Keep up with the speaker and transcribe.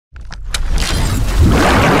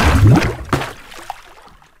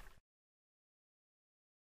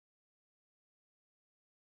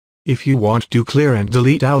If you want to clear and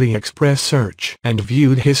delete AliExpress search and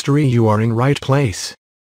viewed history, you are in right place.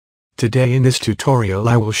 Today in this tutorial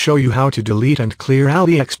I will show you how to delete and clear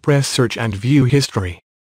AliExpress search and view history.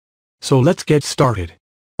 So let's get started.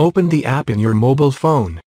 Open the app in your mobile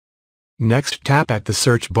phone. Next tap at the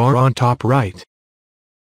search bar on top right.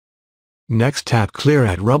 Next tap clear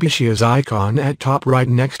at rubbishes icon at top right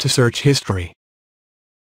next to search history.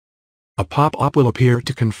 A pop-up will appear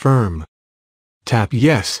to confirm. Tap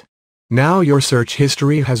yes. Now your search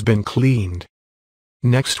history has been cleaned.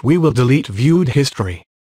 Next we will delete viewed history.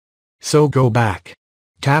 So go back.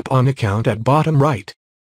 Tap on account at bottom right.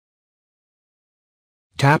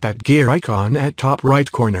 Tap at gear icon at top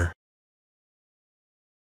right corner.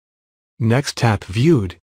 Next tap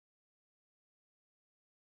viewed.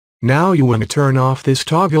 Now you want to turn off this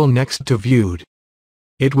toggle next to viewed.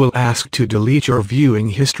 It will ask to delete your viewing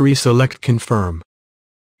history, select confirm.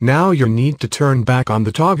 Now you need to turn back on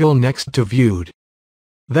the toggle next to viewed.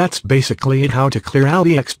 That's basically it, how to clear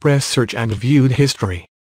AliExpress search and viewed history.